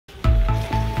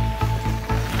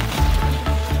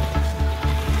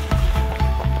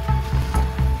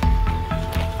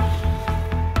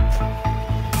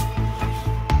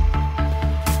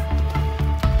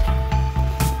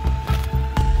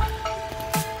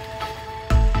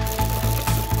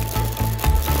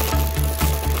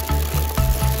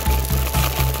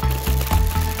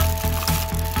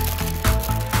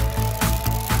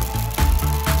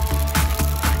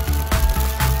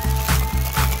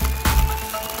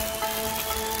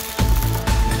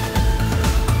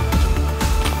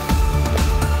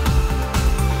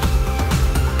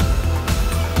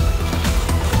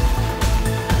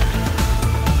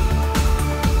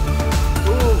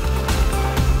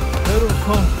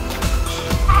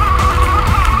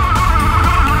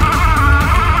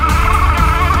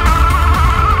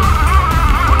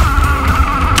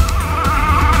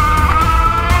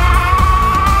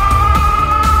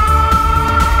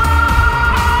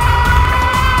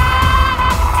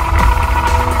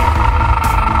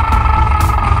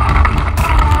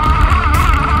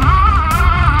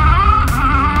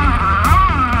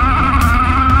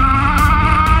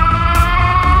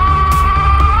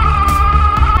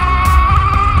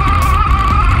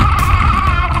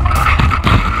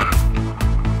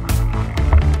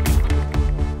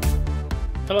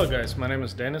name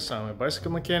is Dennis, I'm a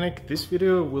bicycle mechanic. This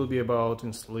video will be about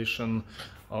installation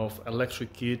of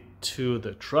electric kit to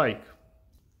the trike.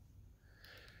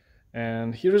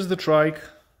 And here is the trike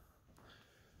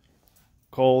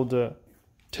called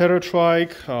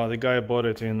Terratrike. The guy bought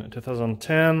it in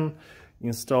 2010,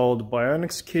 installed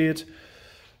Bionx kit,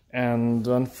 and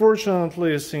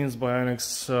unfortunately since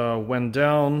Bionx went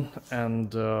down and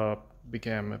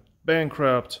became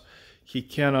bankrupt, he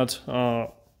cannot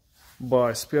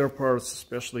buy spare parts,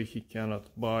 especially he cannot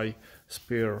buy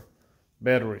spare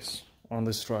batteries on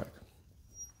this trike.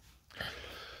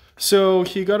 So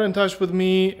he got in touch with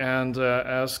me and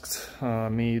asked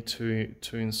me to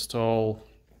install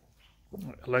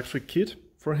electric kit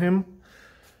for him,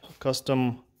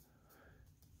 custom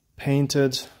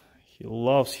painted. He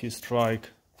loves his trike.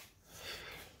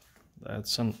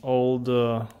 That's an old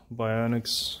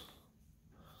Bionx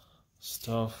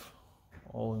stuff,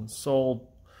 all installed.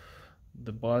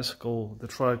 The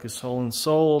trike is all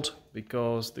installed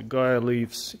because the guy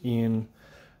lives in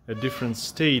a different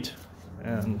state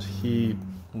and he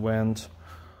went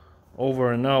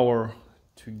over an hour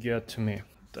to get to me.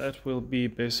 That will be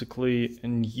basically a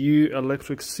new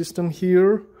electric system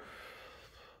here.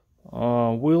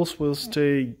 Wheels will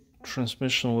stay,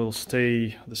 transmission will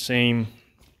stay the same.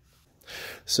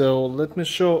 So let me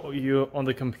show you on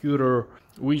the computer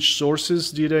which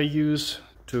sources did I use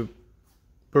to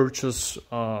purchase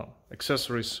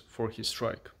accessories for his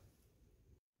trike.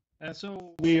 And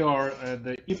so we are at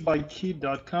the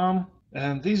ebike.com,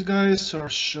 and these guys are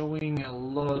showing a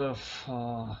lot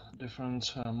of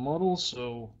different models.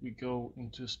 So we go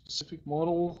into specific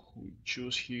model, we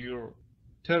choose here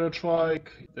Terratrike,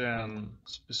 then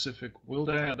specific wheel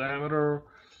diameter,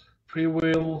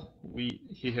 freewheel.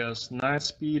 He has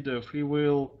 9-speed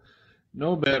freewheel,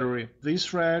 no battery.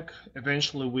 This rack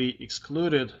eventually we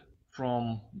excluded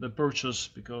from the purchase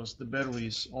because the battery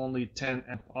is only 10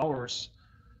 amp hours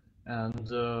and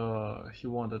he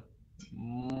wanted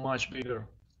much bigger.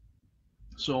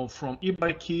 So from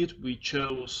Ebike kit we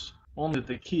chose only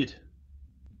the kit.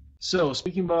 So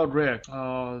speaking about rack,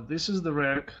 this is the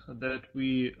rack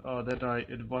that I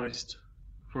advised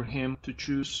for him to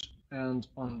choose, and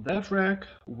on that rack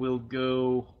will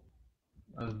go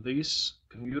this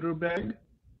commuter bag.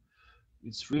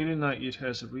 It's really nice. It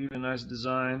has a really nice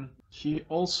design. He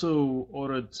also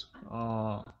ordered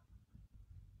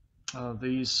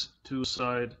these two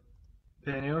side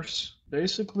panniers.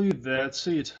 Basically, that's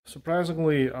it.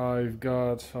 Surprisingly, I've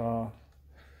got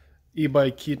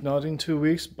e-bike kit not in 2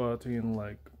 weeks, but in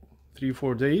like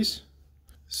 3-4 days.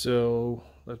 So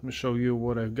let me show you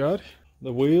what I've got.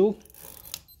 The wheel,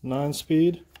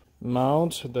 9-speed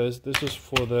mount. This is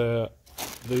for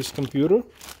this computer.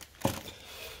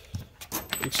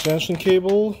 Extension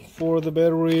cable for the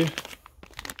battery.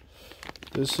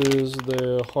 This is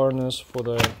the harness for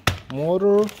the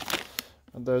motor.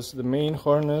 And that's the main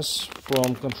harness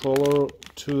from controller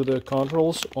to the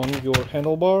controls on your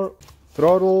handlebar,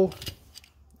 throttle,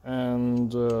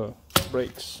 and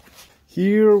brakes.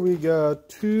 Here we got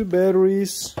 2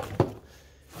 batteries,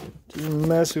 2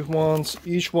 massive ones.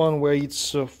 Each one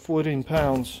weighs 14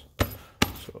 pounds,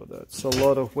 so that's a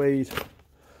lot of weight.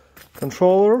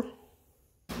 Controller.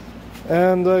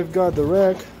 And I've got the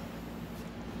rack,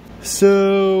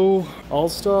 so I'll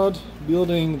start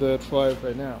building the trike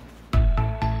right now.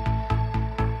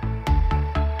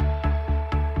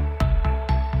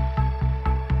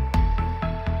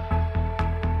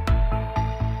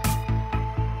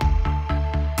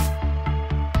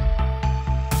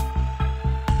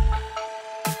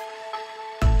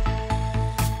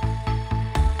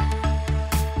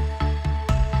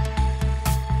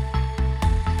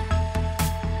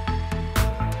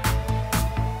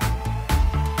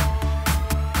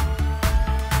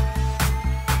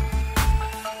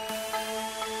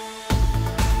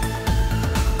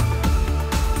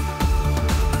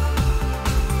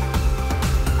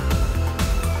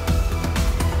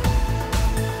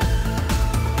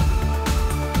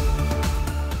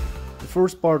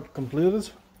 First part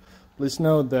completed. Please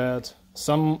note that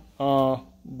some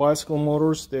bicycle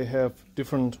motors, they have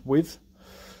different width,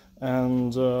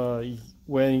 and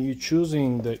when you're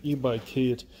choosing the e-bike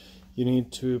kit, you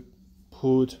need to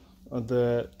put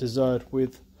the desired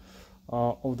width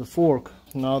of the fork.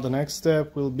 Now the next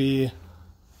step will be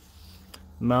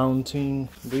mounting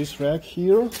this rack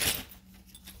here.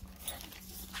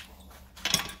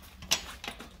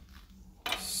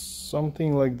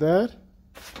 Something like that.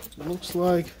 Looks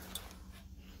like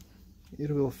it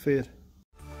will fit.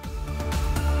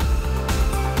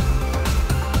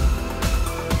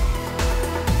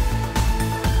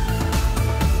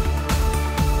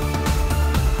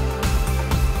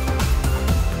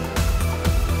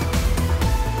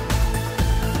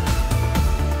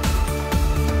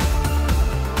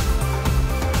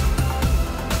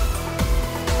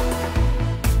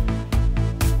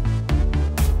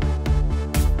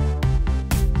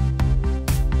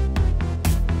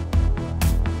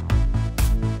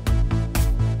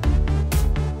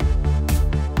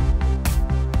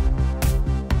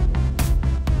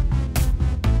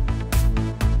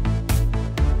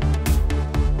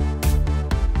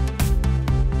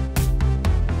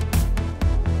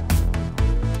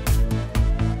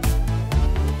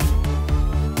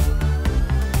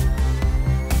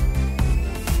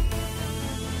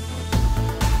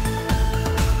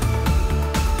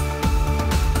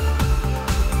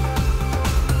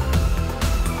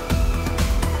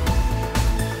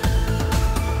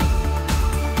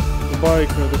 bike,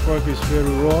 the trike is very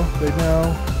raw right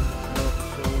now.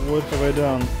 So what have I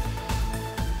done?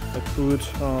 I put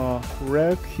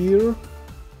rack here,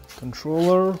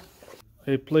 controller.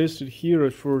 I placed it here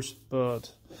at first,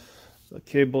 but the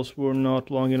cables were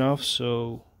not long enough,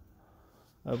 so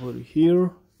I put it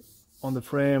here on the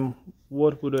frame.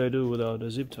 What would I do without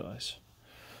the zip ties?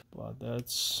 But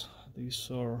these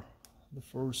are the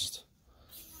first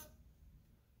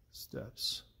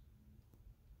steps.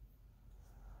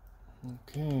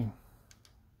 Okay.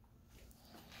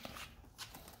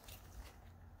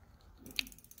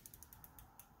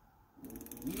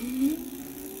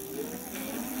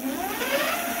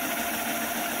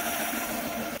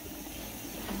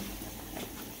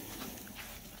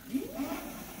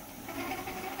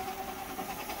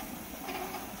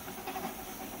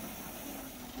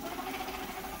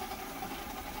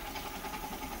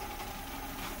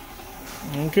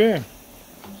 Okay,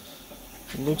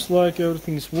 looks like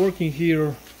everything's working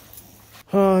here.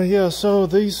 Yeah, so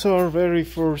these are very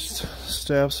first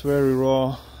steps, very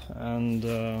raw, and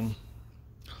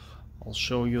I'll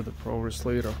show you the progress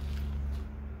later.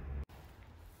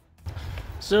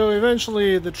 So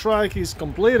eventually the trike is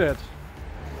completed.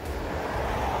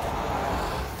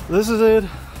 This is it.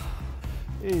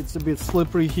 It's a bit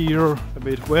slippery here, a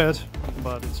bit wet,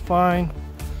 but it's fine.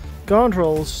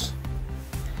 Controls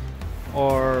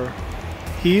are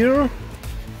here.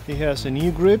 He has a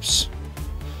new grips,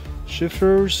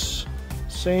 shifters,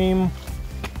 same,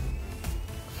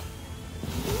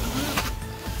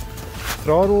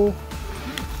 throttle.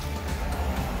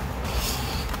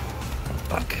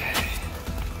 Okay,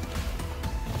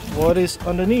 what is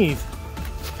underneath?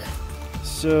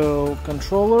 So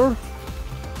controller,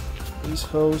 this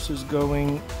hose is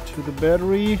going to the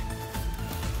battery.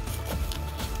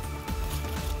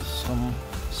 Some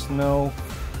snow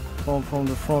from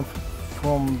the front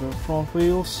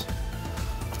wheels.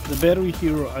 The battery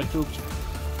here I hooked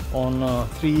on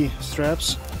 3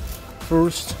 straps.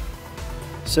 First,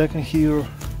 second here,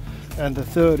 and the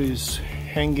third is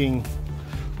hanging,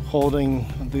 holding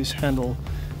this handle,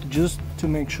 just to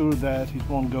make sure that it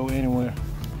won't go anywhere.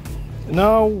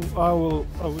 Now I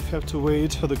would have to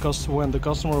wait for the customer when the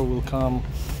customer will come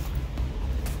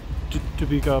to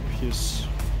pick up his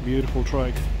beautiful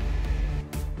trike.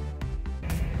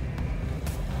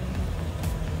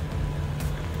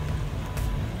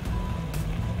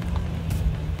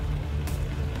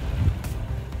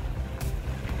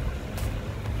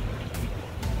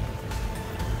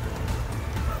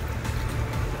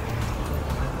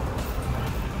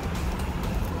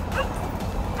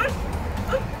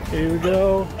 Here we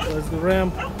go, there's the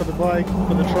ramp for the bike,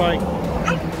 for the trike.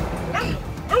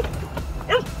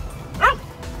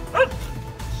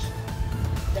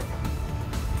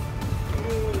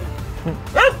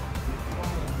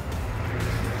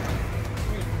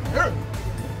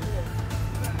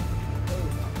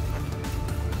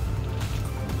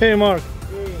 Hey Mark,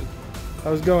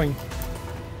 how's it going?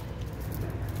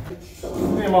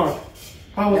 Hey Mark,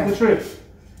 how was the trip?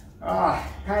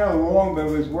 Kind of long, but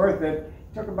it was worth it.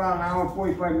 Took about an hour and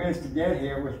 45 minutes to get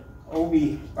here with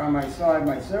Obi by my side,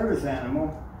 my service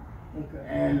animal. Okay.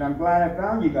 And I'm glad I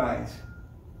found you guys.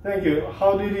 Thank you.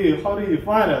 How did you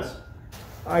find us?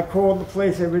 I called the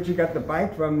place I originally got the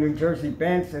bike from, New Jersey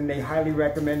Bents, and they highly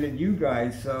recommended you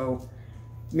guys. So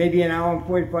maybe an hour and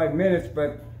 45 minutes,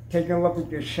 but taking a look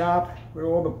at your shop with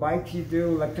all the bikes you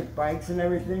do, electric bikes and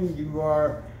everything, you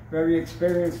are very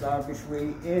experienced,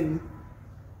 obviously, in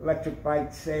electric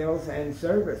bike sales and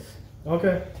service.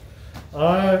 Okay,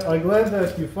 I'm glad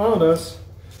that you found us.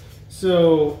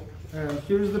 So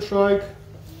here's the trike.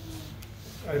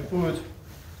 I put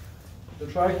the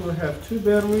trike will have 2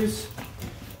 batteries.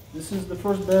 This is the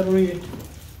first battery,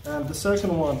 and the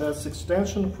second one, that's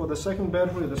extension for the second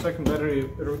battery. The second battery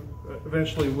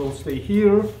eventually will stay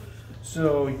here,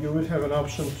 so you will have an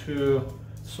option to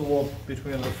swap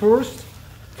between the first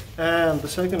and the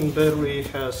second battery.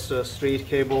 Has a straight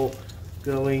cable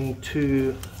going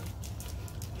to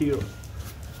here.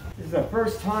 This is the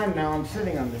first time now I'm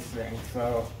sitting on this thing,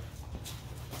 so.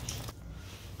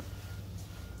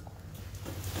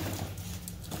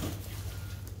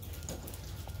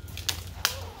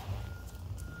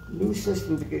 New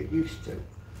system to get used to.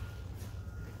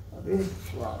 Oh, this is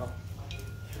throttle.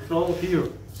 Throttle here,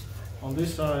 on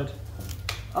this side.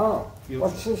 Oh, here.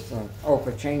 What system? Oh,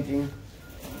 for changing.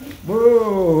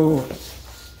 Whoa!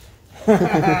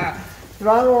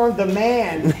 Throttle on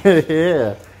demand.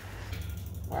 Yeah.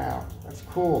 Wow, that's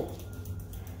cool.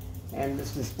 And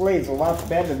this display is a lot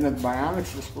better than the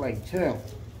Bionx display too.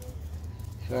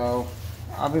 So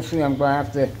obviously I'm going to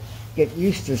have to get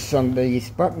used to some of these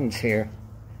buttons here.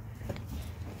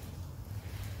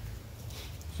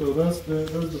 So that's the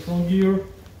front gear,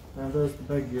 and that's the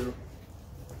back gear.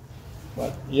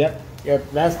 But yep,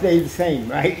 that stays the same,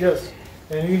 right? Yes.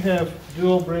 And you have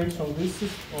dual brakes on this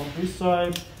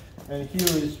side, and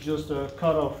here is just a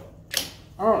cutoff.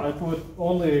 Oh, I put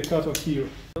only a cutoff here.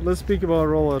 Let's speak about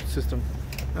roll-up system.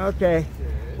 okay.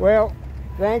 Well,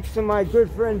 thanks to my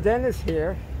good friend Dennis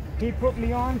here, he put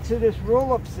me on to this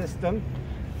roll-up system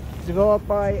developed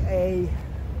by a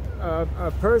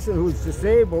person who's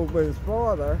disabled with his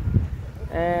father.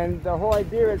 And the whole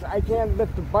idea is I can't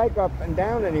lift the bike up and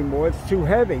down anymore. It's too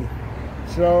heavy.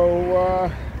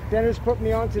 So Dennis put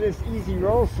me onto this easy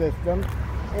roll system.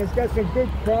 And it's got some good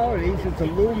qualities. It's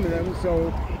aluminum,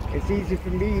 so it's easy for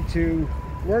me to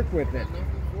work with it.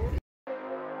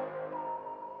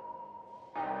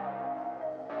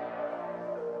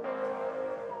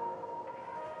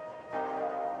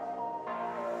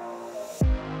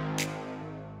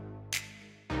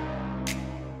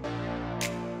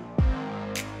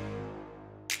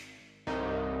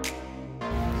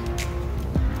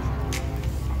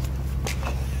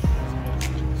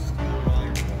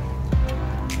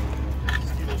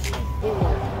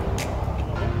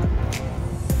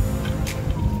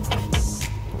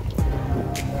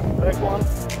 Back one.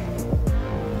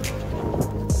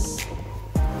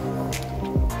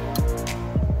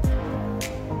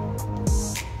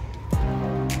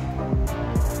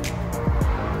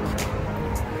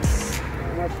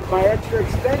 And that's my extra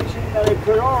extension that I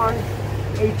put on,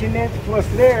 18-inch plus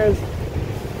theirs.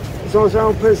 So I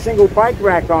don't put a single bike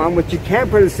rack on, which you can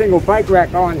put a single bike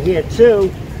rack on here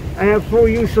too. I have full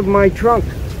use of my trunk.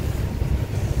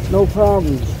 No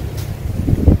problems.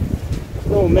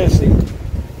 No messy.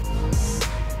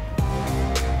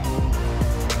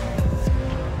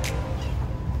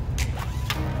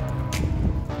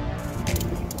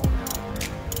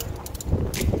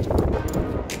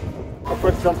 I'll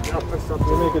put something.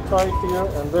 You make it tight here,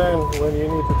 and then when you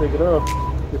need to take it up,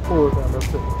 you pull it, and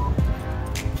that's it.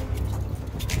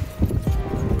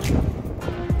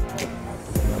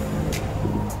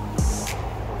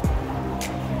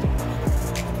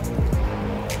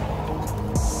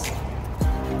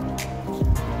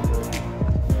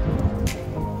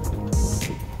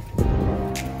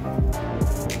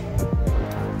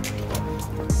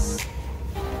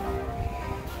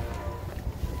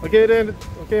 Okay then,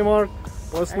 okay Mark,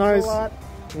 was Thanks a lot.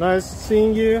 nice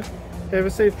seeing you. Have a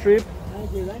safe trip.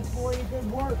 Thank you. Thanks for your good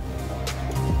work.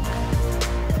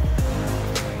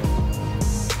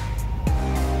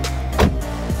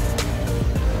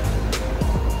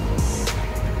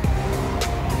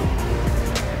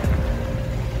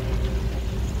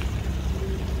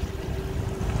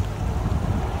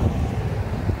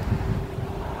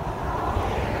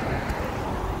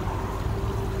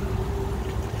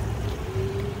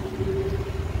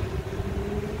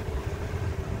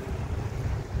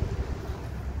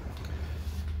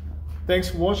 Thanks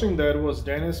for watching. That was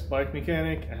Dennis, bike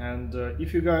mechanic, and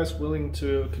if you guys willing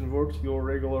to convert your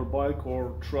regular bike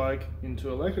or trike into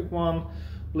electric one,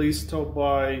 please stop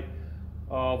by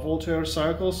Voltaire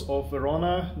Cycles of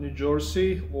Verona, New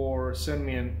Jersey, or send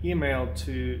me an email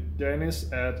to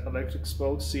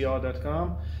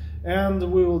dennis@electricspokescr.com, and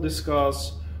we will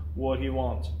discuss what you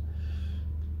want.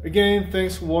 Again,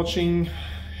 thanks for watching.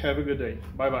 Have a good day.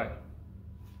 Bye bye.